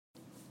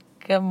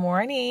Good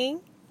morning.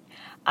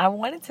 I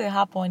wanted to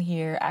hop on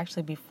here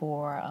actually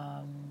before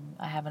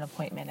I have an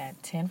appointment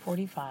at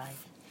 10:45,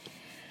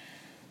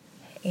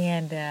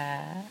 and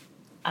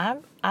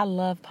I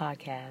love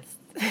podcasts.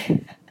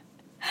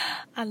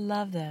 I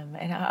love them,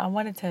 and I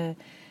wanted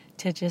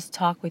to just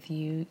talk with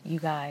you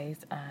guys,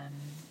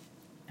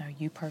 or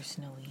you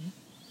personally,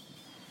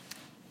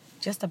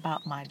 just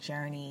about my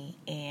journey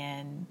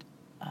and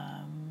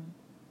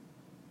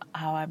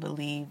how I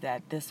believe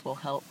that this will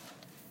help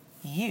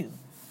you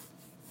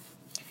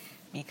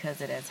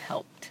because it has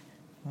helped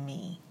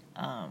me.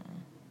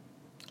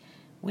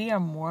 We are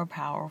more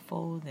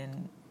powerful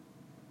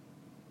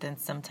than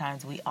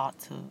sometimes we ought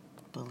to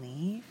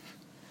believe.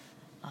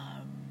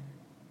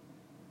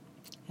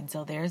 And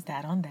so there's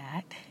that on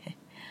that.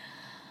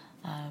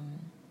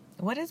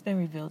 What has been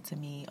revealed to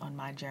me on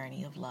my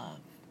journey of love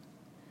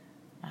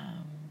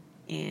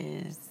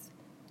is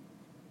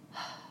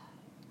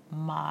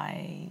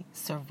my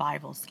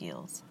survival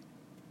skills,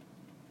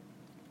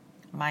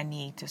 my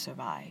need to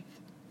survive.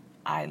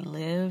 I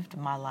lived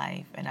my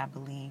life, and I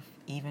believe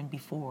even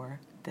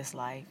before this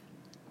life,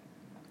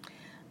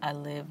 I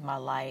lived my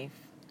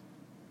life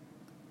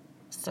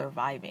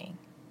surviving.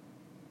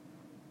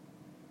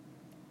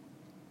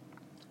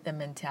 The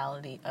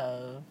mentality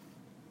of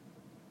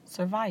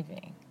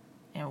surviving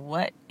and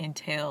what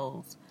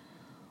entails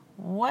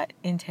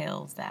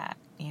that,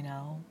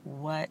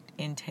 what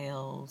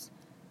entails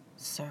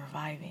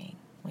surviving.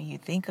 When you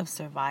think of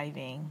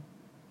surviving,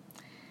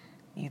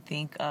 you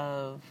think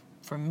of,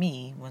 for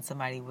me,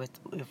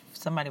 if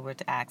somebody were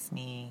to ask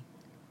me,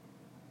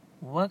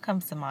 what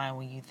comes to mind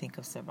when you think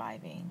of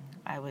surviving?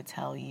 I would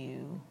tell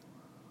you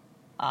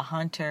a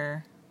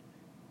hunter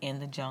in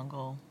the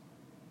jungle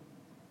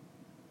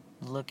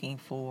looking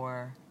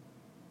for,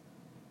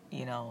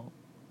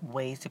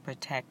 ways to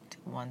protect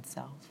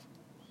oneself.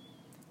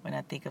 When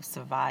I think of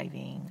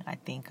surviving, I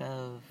think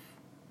of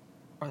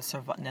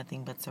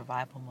nothing but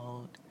survival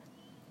mode.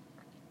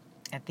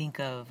 I think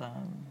of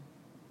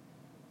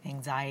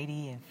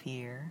anxiety and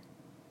fear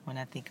when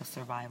I think of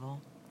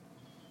survival.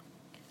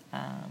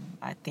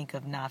 I think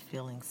of not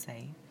feeling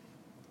safe.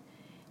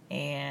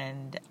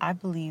 And I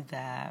believe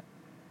that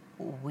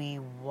I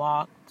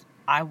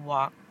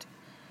walked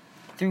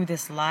through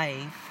this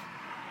life,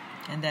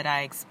 and that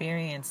I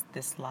experienced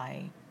this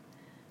life.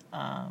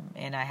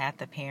 And I had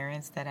the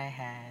parents that I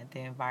had, the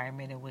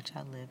environment in which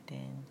I lived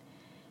in,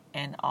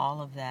 and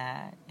all of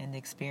that, and the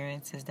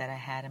experiences that I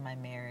had in my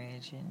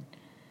marriage,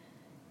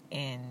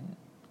 and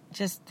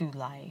just through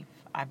life.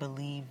 I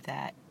believe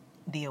that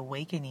the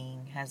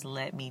awakening has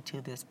led me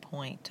to this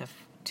point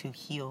to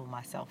heal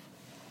myself.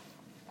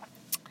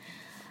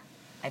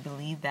 I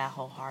believe that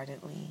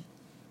wholeheartedly.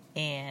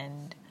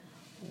 And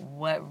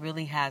what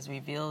really has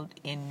revealed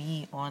in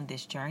me on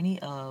this journey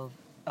of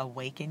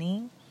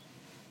awakening,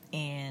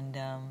 and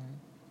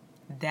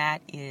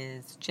that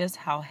is just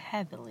how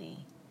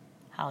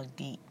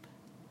deep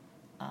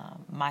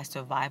my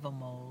survival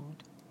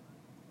mode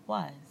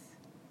was.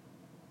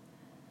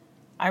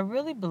 I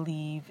really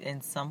believe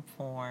in some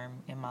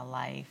form in my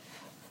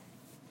life,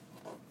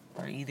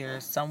 or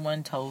either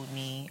someone told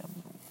me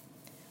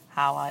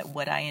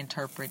what I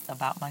interpret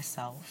about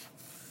myself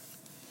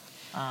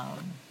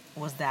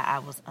was that I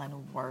was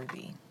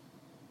unworthy,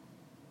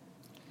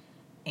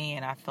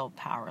 and I felt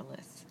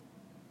powerless.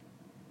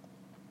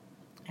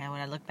 And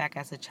when I look back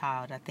as a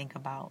child, I think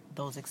about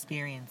those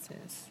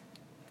experiences.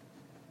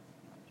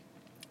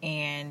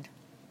 And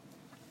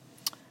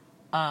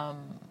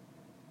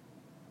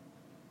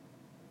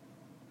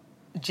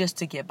just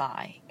to get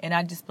by. And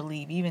I just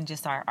believe even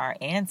just our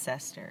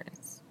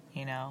ancestors,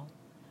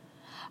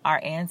 our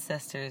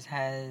ancestors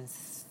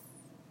has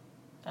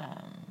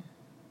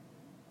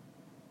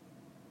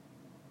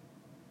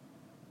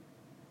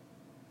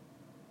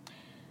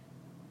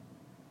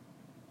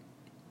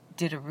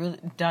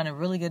done a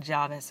really good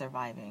job at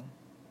surviving,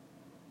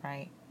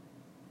 right?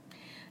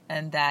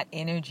 And that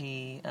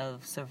energy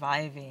of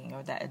surviving,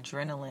 or that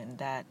adrenaline,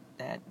 that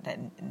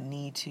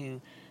need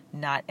to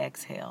not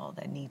exhale,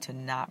 that need to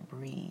not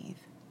breathe,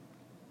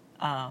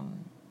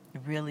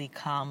 really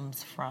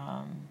comes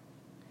from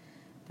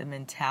the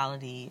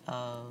mentality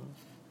of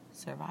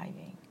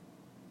surviving.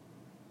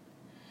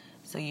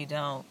 So you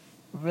don't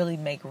really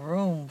make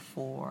room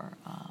for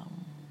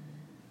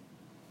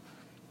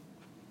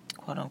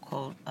quote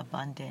unquote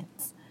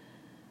abundance,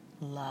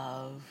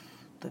 love,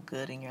 the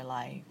good in your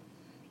life,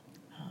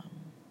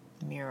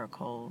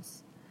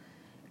 miracles,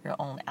 your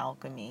own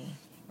alchemy,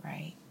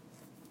 right?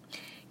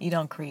 You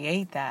don't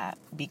create that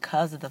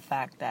because of the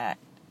fact that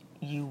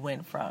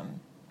you're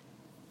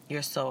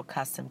so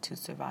accustomed to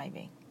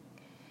surviving.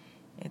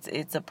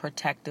 It's a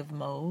protective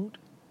mode,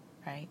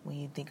 right?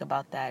 When you think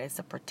about that, it's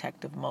a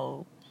protective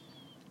mode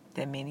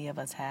that many of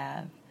us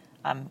have.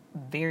 I'm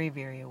very,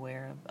 very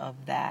aware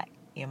of that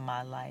in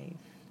my life,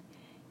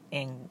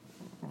 and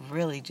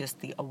really just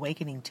the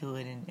awakening to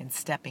it and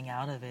stepping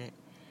out of it,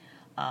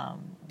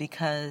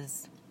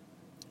 because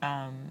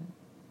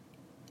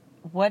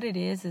what it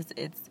is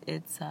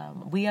it's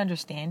we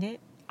understand it.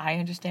 I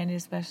understand it,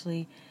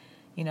 especially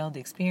the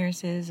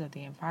experiences or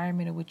the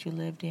environment in which you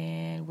lived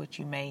in, what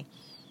you may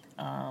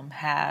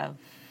have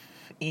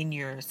in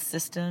your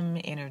system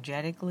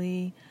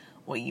energetically,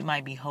 what you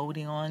might be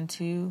holding on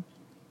to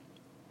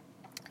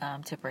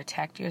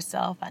protect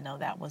yourself. I know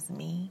that was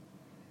me.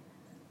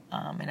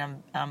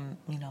 And I'm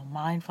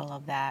mindful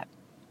of that.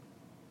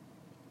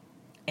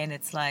 And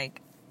it's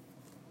like,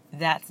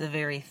 that's the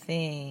very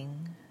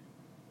thing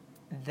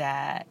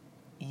that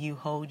you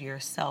hold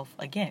yourself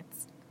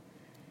against.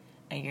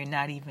 And you're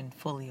not even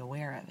fully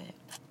aware of it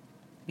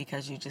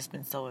because you've just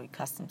been so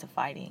accustomed to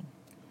fighting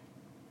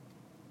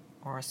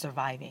or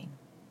surviving.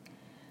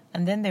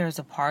 And then there's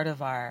a part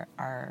of our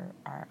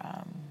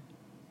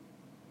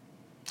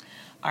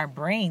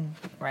brain,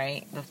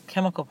 right? The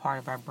chemical part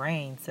of our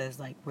brain says,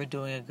 like, we're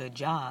doing a good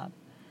job,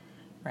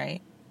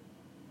 right?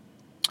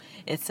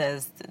 It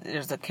says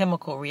there's a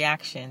chemical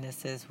reaction that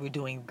says we're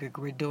doing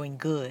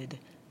good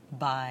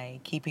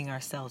by keeping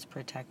ourselves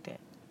protected.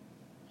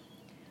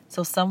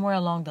 So somewhere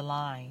along the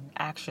line,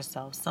 ask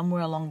yourself,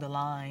 somewhere along the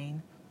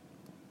line,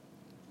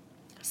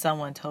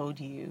 someone told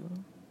you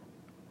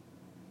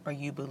or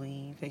you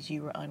believe that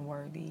you were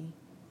unworthy,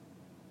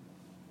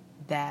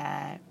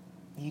 that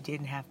you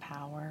didn't have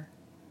power.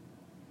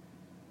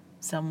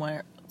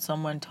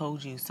 Someone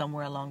told you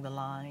somewhere along the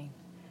line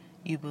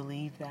you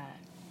believe that.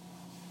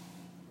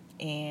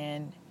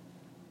 And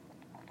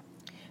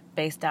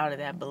based out of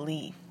that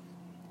belief,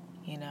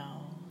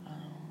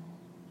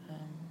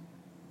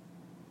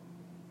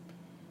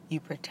 you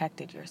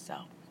protected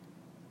yourself.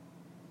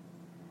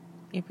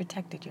 You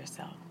protected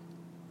yourself.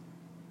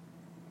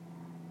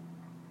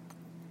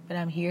 But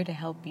I'm here to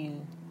help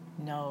you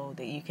know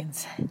that you can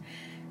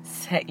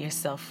set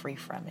yourself free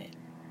from it.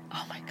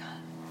 Oh my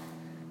God.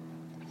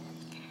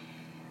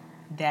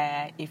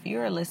 That if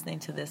you're listening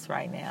to this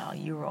right now,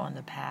 you are on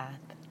the path,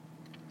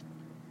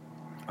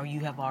 or you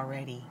have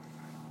already,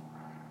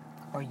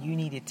 or you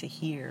needed to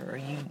hear, or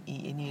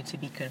it needed to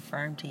be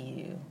confirmed to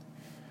you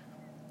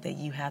that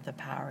you have the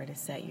power to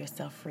set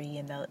yourself free.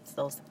 And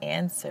those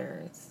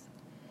answers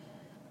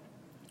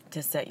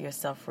to set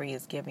yourself free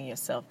is giving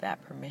yourself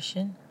that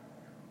permission.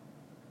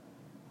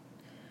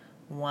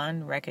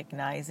 One,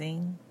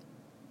 recognizing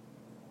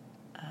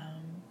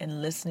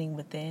and listening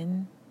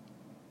within,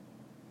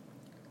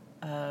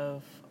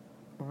 of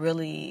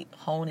really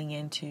honing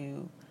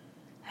into,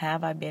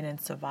 have I been in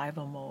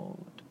survival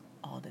mode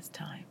all this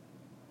time?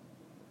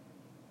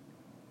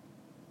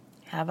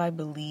 Have I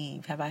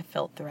believed? Have I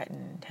felt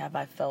threatened? Have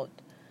I felt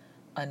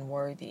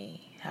unworthy?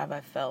 Have I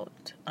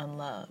felt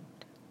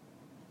unloved?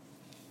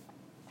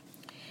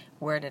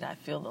 Where did I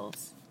feel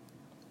those?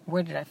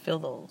 Where did I feel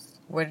those?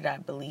 Where did I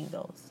believe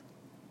those?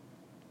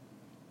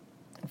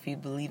 If you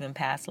believe in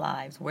past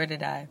lives, where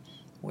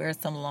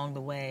some along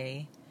the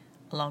way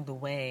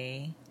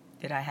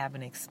did I have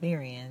an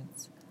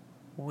experience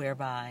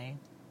whereby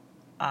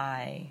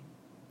I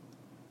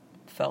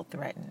felt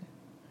threatened?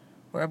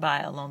 Whereby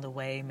along the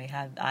way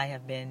I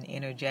have been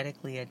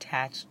energetically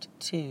attached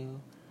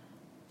to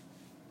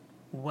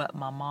what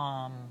my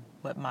mom,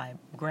 what my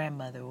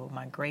grandmother, what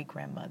my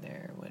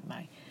great-grandmother, what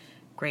my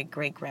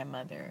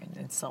great-great-grandmother,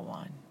 and so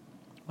on.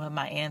 What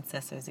my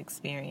ancestors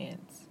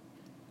experienced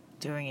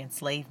during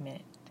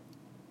enslavement,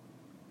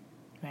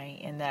 right?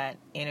 And that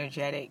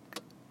energetic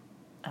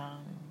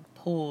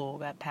pull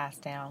got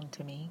passed down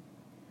to me.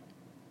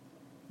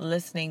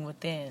 Listening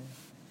within,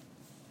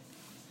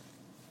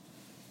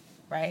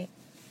 right?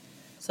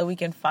 So we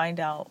can find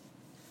out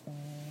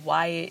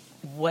what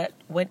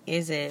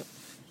is it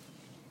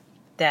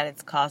that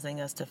it's causing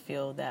us to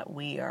feel that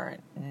we are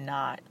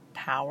not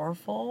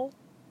powerful?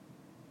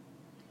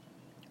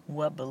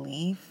 What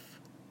belief?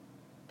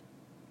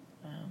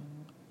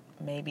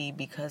 Maybe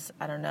because,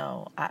 I don't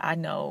know. I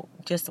know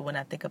just when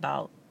I think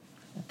about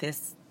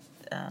this,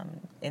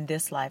 in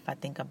this life, I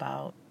think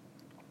about,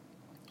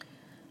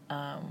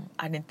 I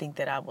didn't think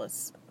that I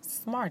was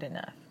smart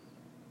enough.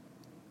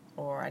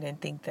 Or I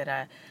didn't think that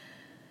I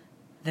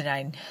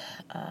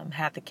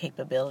had the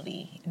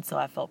capability, and so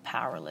I felt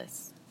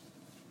powerless.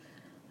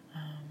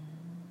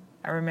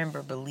 I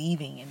remember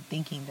believing and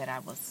thinking that I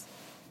was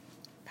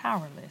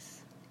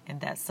powerless,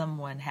 and that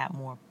someone had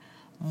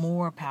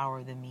more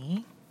power than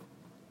me.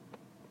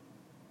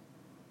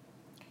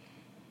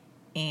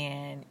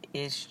 And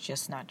it's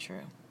just not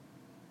true.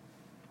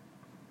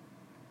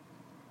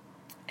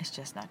 It's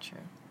just not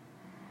true.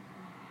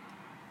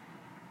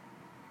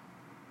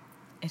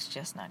 It's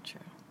just not true.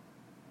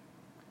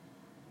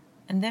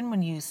 And then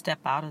when you step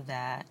out of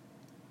that,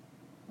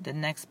 the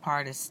next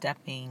part is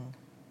stepping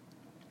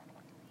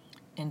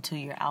into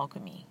your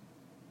alchemy.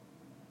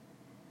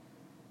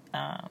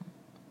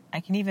 I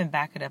can even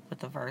back it up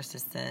with a verse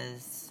that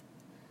says,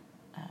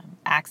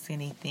 ask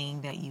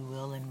anything that you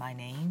will in my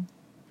name,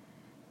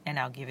 and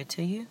I'll give it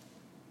to you.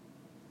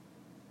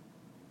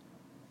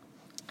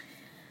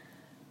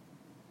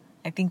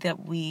 I think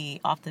that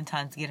we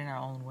oftentimes get in our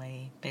own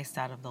way based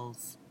out of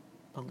those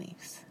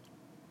beliefs.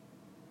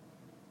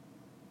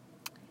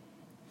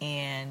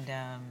 And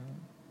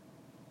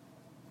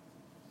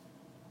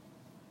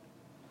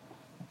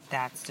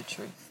that's the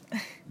truth.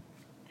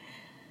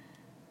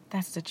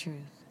 That's the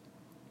truth.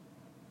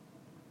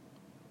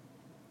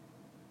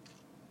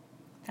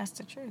 That's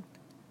the truth.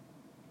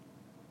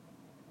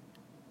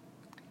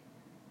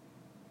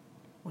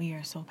 We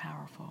are so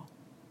powerful.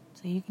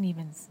 So you can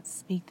even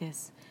speak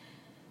this.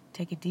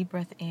 Take a deep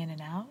breath in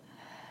and out.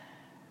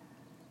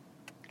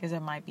 Because there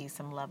might be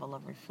some level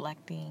of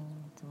reflecting,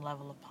 some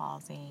level of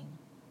pausing,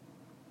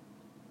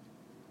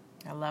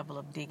 a level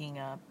of digging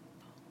up,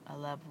 a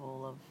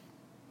level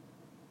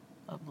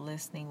of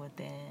listening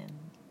within,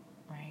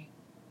 right?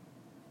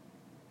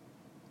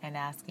 And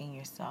asking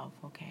yourself,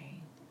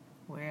 okay,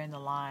 where in the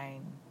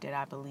line did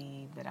I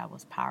believe that I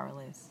was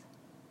powerless?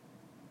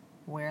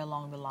 Where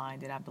along the line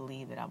did I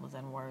believe that I was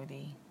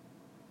unworthy?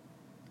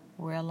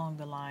 Where along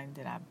the line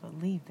did I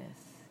believe this?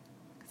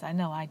 Because I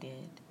know I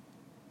did.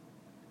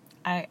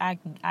 I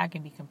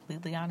can be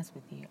completely honest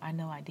with you. I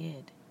know I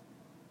did.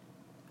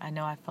 I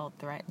know I felt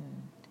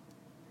threatened.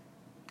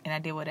 And I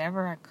did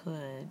whatever I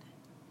could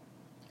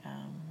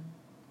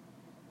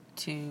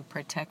to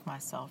protect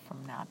myself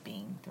from not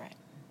being threatened.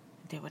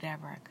 I did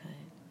whatever I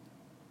could.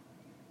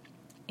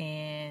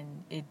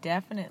 And it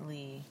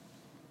definitely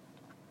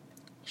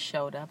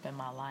showed up in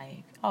my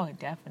life. Oh, it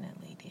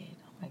definitely did.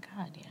 Oh my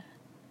God, yeah.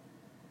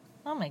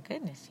 Oh my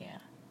goodness, yeah.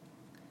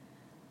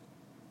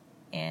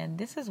 And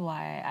this is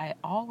why I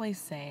always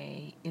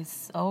say I'm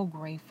so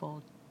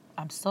grateful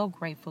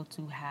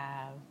to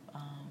have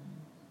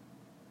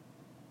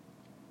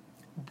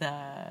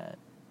the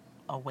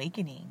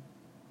awakening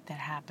that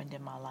happened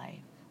in my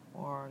life,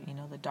 or,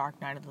 the dark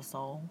night of the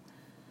soul.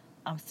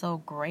 I'm so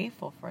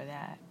grateful for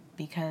that,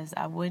 because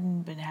I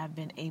wouldn't have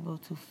been able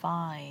to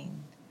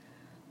find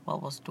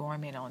what was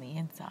dormant on the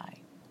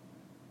inside.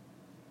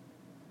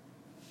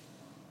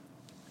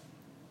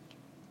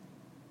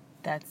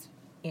 That's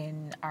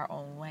in our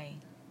own way.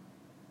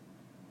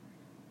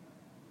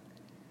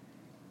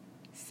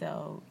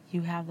 So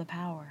you have the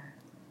power.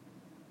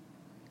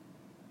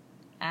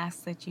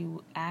 Ask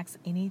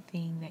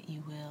anything that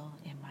you will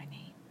in my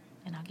name,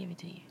 and I'll give it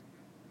to you.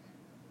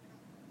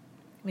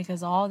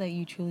 Because all that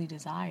you truly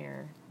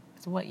desire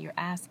is what you're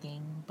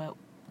asking, but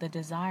the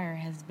desire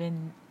has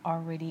been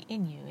already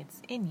in you.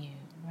 It's in you,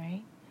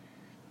 right?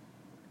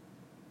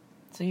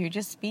 So you're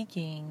just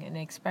speaking an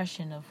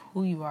expression of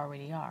who you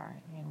already are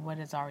and what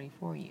is already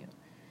for you.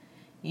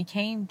 You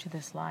came to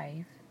this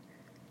life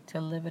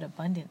to live it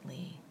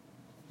abundantly,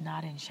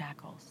 not in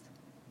shackles,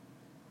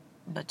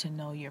 but to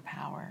know your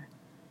power,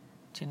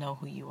 to know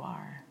who you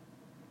are,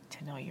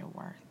 to know your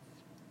worth,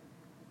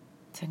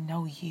 to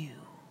know you.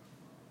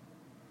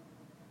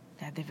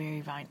 That the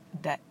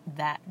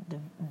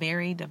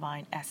very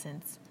divine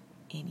essence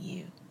in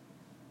you.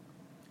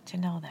 To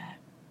know that.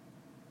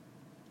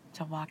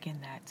 To walk in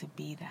that, to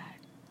be that.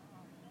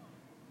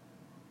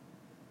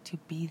 To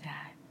be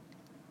that.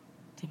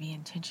 To be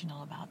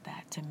intentional about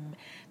that. To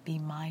be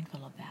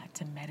mindful of that.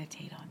 To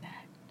meditate on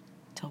that.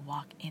 To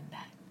walk in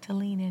that. To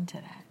lean into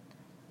that.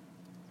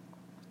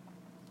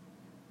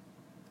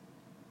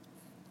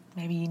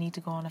 Maybe you need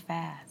to go on a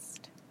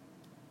fast.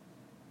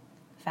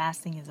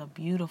 Fasting is a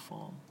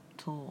beautiful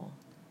tool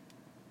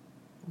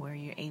where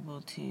you're able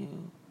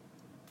to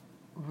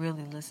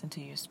really listen to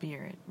your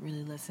spirit,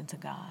 really listen to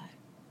God,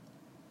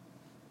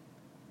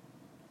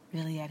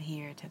 really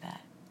adhere to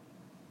that,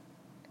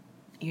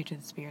 adhere to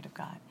the Spirit of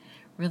God,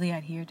 really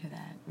adhere to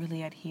that,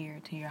 really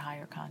adhere to your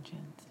higher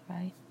conscience,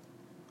 right?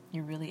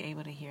 You're really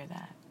able to hear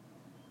that.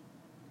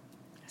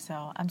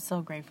 So I'm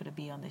so grateful to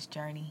be on this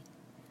journey.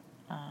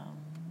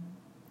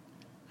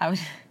 I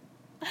was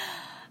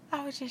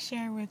just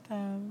sharing with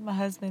my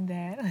husband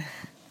that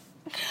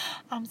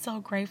I'm so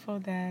grateful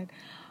that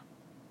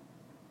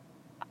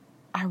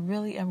I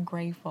really am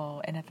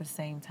grateful, and at the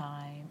same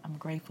time, I'm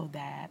grateful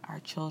that our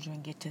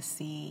children get to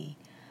see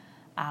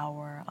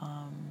our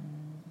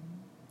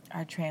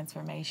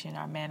transformation,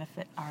 our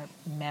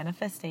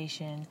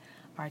manifestation,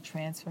 our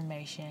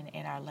transformation,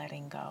 and our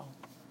letting go.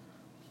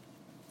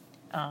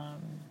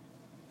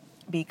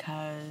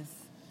 Because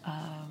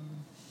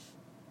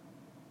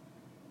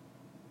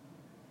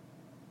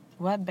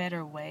what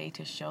better way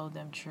to show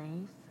them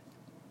truth?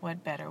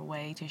 What better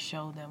way to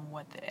show them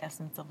what the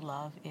essence of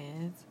love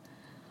is?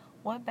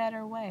 What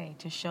better way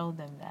to show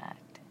them that?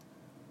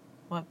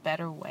 What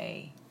better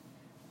way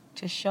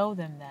to show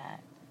them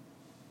that?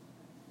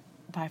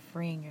 By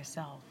freeing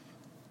yourself.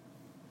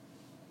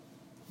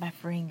 By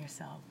freeing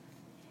yourself.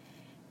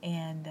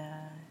 And,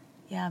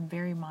 I'm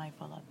very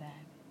mindful of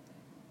that.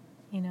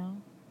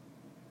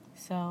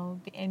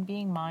 So, and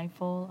being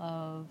mindful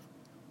of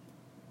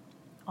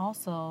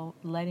also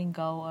letting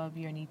go of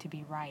your need to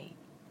be right.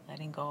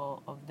 Letting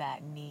go of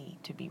that need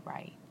to be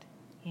right,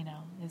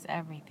 is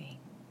everything.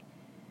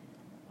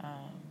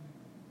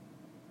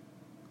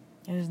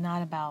 It is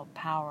not about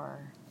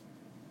power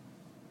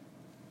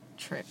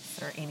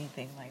trips or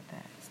anything like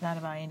that. It's not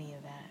about any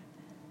of that.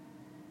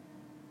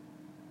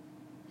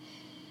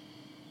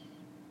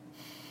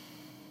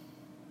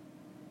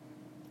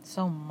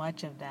 So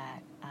much of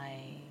that,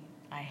 I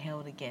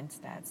held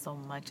against that, so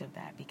much of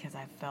that, because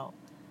I felt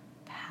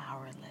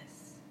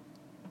powerless.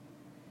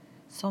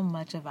 so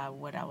much of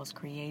what I was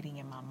creating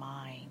in my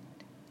mind,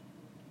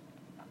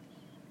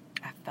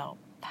 I felt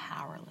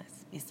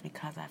powerless. It's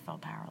because I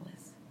felt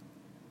powerless.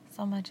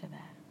 So much of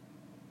that.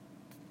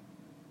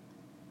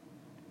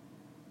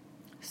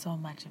 So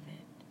much of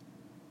it.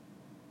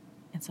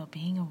 And so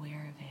being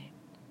aware of it,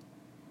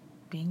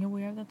 being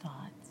aware of the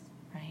thoughts,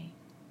 right?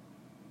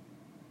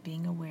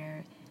 Being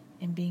aware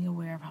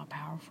of how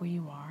powerful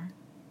you are.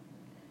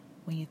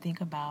 When you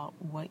think about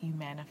what you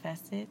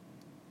manifested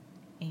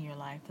in your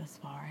life thus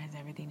far, has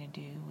everything to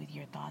do with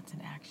your thoughts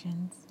and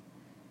actions,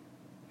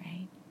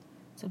 right?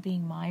 So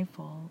being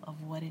mindful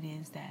of what it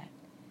is that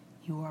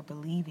you are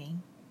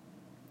believing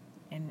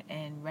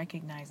and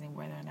recognizing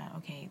whether or not,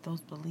 okay,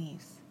 those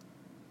beliefs,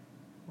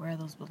 where are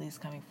those beliefs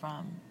coming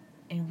from?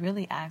 And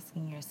really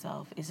asking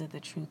yourself, is it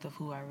the truth of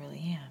who I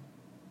really am?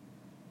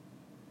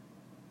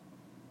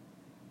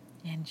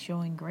 And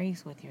showing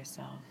grace with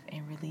yourself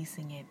and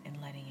releasing it and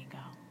letting it go.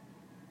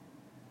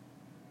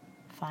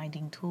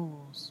 Finding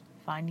tools.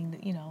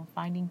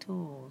 Finding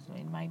tools.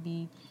 It might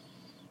be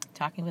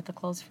talking with a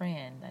close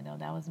friend. I know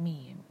that was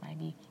me. It might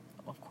be,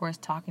 of course,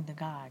 talking to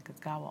God, because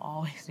God will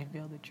always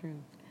reveal the truth.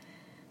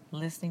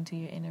 Listening to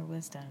your inner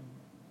wisdom,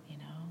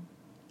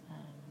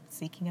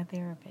 seeking a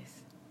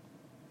therapist.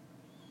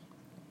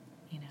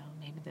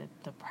 Maybe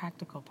the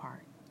practical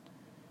part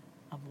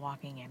of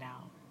walking it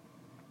out.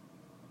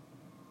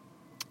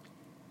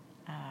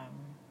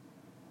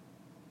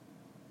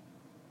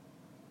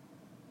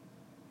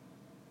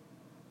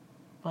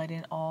 But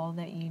in all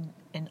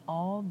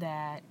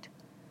that,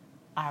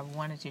 I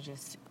wanted to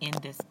just end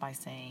this by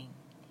saying,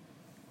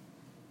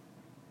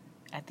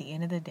 at the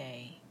end of the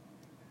day,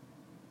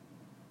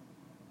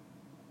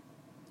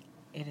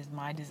 it is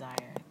my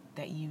desire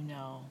that you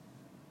know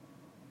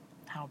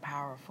how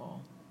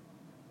powerful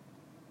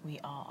we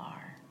all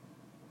are,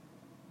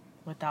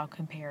 without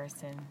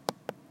comparison,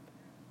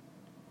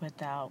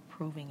 without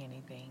proving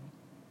anything,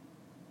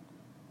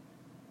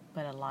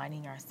 but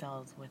aligning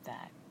ourselves with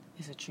that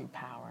is a true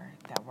power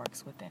that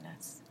works within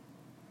us,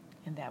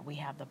 and that we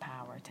have the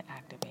power to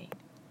activate.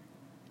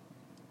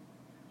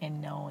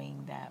 And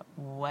knowing that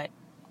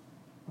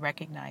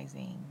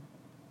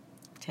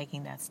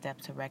taking that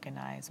step to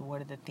recognize what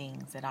are the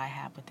things that I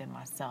have within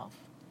myself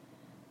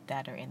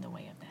that are in the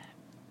way of that.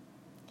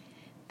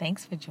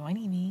 Thanks for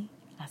joining me.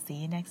 I'll see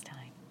you next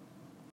time.